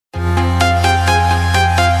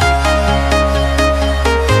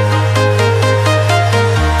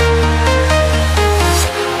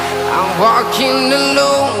walking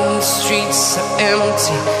alone, the streets are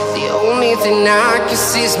empty. The only thing I can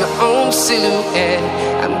see is my own silhouette.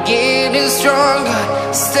 I'm getting stronger,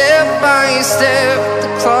 step by step. The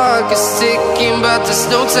clock is ticking, but there's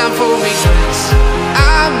no time for regrets.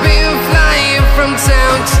 I've been flying from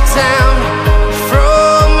town to town,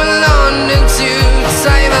 from London to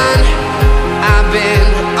Taiwan. I've been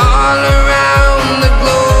all around the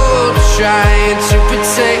globe, trying to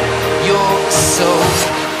protect your soul.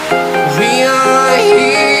 We are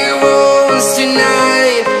heroes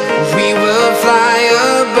tonight. We will fly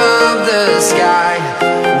above the sky.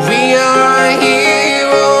 We are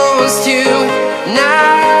heroes tonight.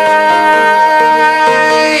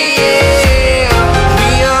 Yeah.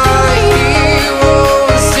 We are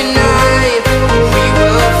heroes tonight. We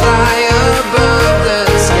will fly above the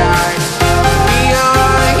sky. We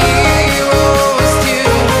are heroes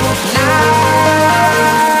tonight.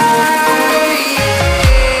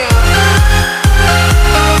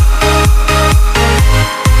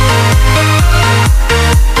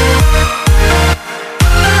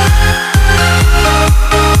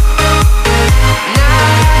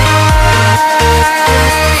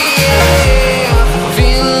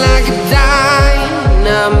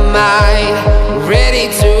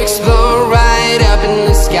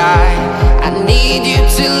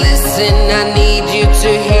 I need you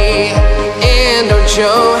to hear, and don't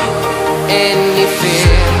show any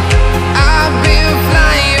fear. I've been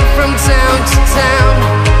flying from town to town,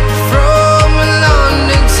 from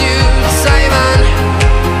London to Taiwan.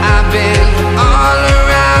 I've been all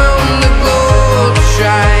around the globe,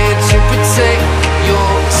 trying to protect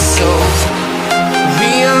your soul.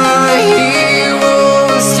 We are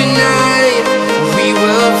heroes tonight. We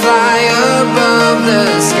will fly above the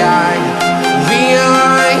sky. We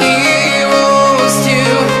are heroes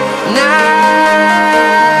tonight.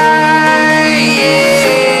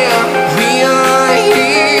 Yeah. We are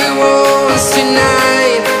heroes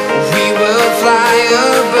tonight. We will fly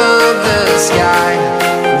above the sky.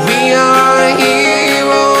 We are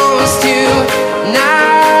heroes tonight.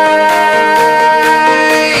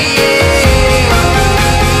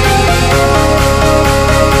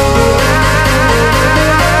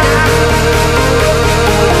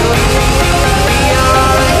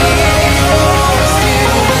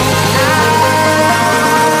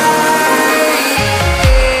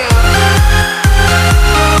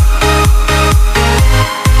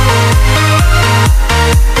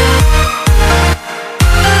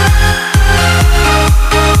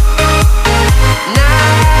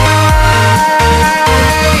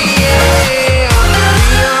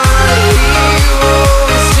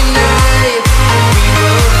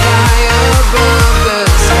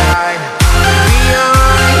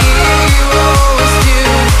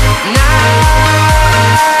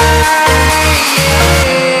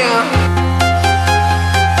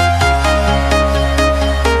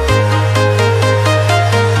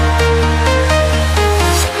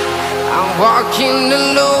 Walking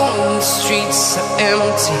alone, the streets are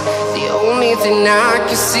empty. The only thing I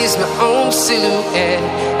can see is my own silhouette.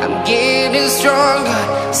 I'm getting stronger,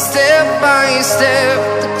 step by step.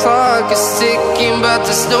 The clock is ticking, but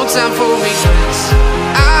there's no time for regrets.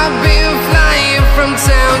 I've been flying from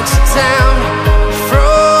town to town,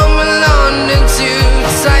 from London to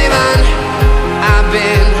Taiwan. I've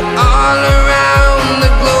been all around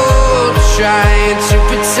the globe, trying to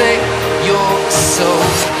protect your soul.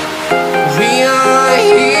 We are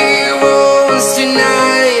heroes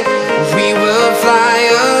tonight. We will fly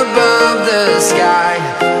above the sky.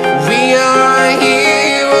 We are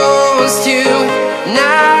heroes tonight.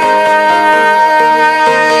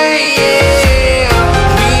 Yeah.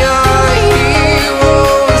 We are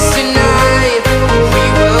heroes tonight. We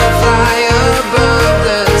will fly above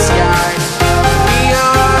the sky. We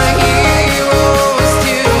are heroes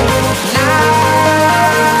tonight.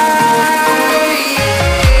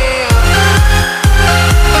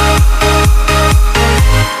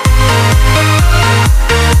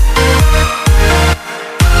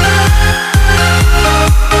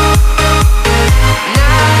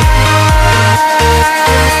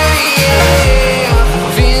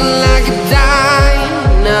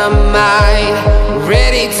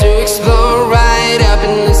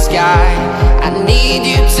 I need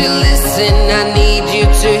you to listen, I need you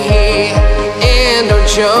to hear, and don't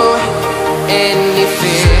show any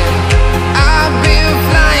fear. I've been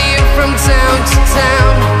flying from town to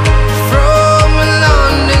town, from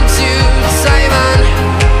London to Taiwan.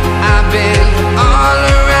 I've been all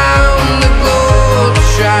around the globe,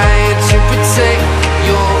 trying to protect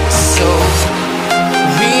your soul.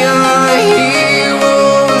 We are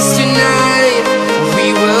heroes tonight. We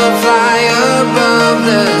will fly above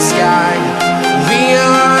the sky.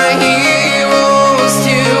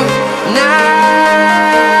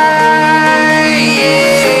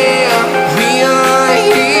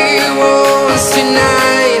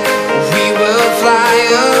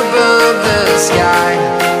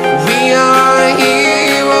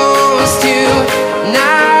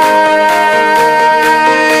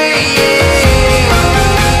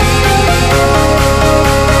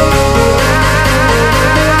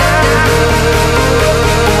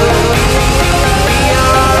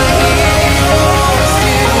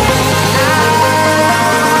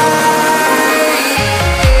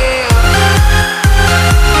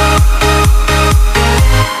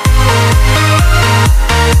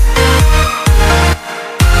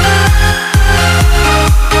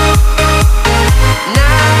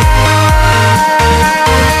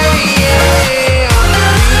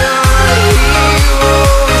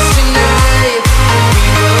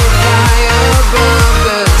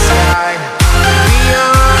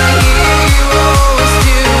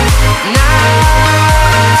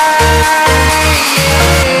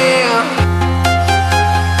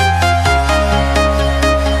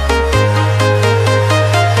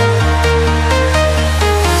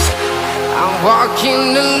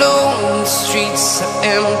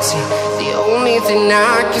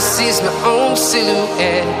 I can see is my own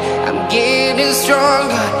silhouette. I'm getting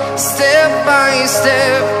stronger, step by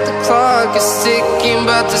step. The clock is ticking,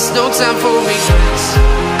 but there's no time for regrets.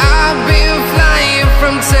 I've been flying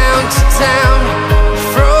from town to town,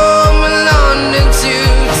 from London to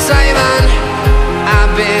Taiwan.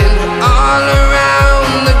 I've been all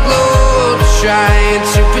around the globe, trying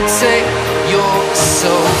to protect your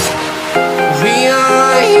soul. We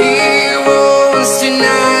are heroes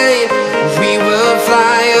tonight. We will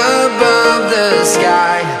fly above the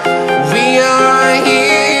sky. We are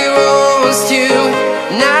heroes tonight.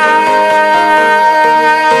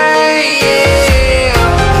 Yeah.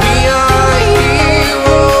 We are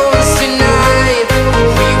heroes tonight.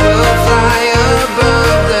 We will fly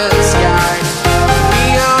above the sky. We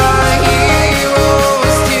are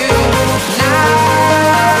heroes tonight.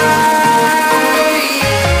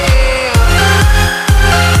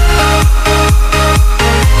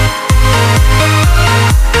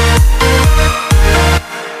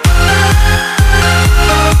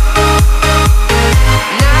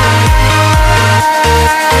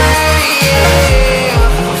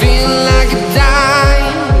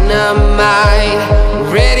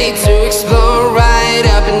 Ready to explore right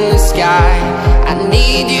up in the sky. I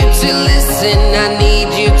need you to listen, I need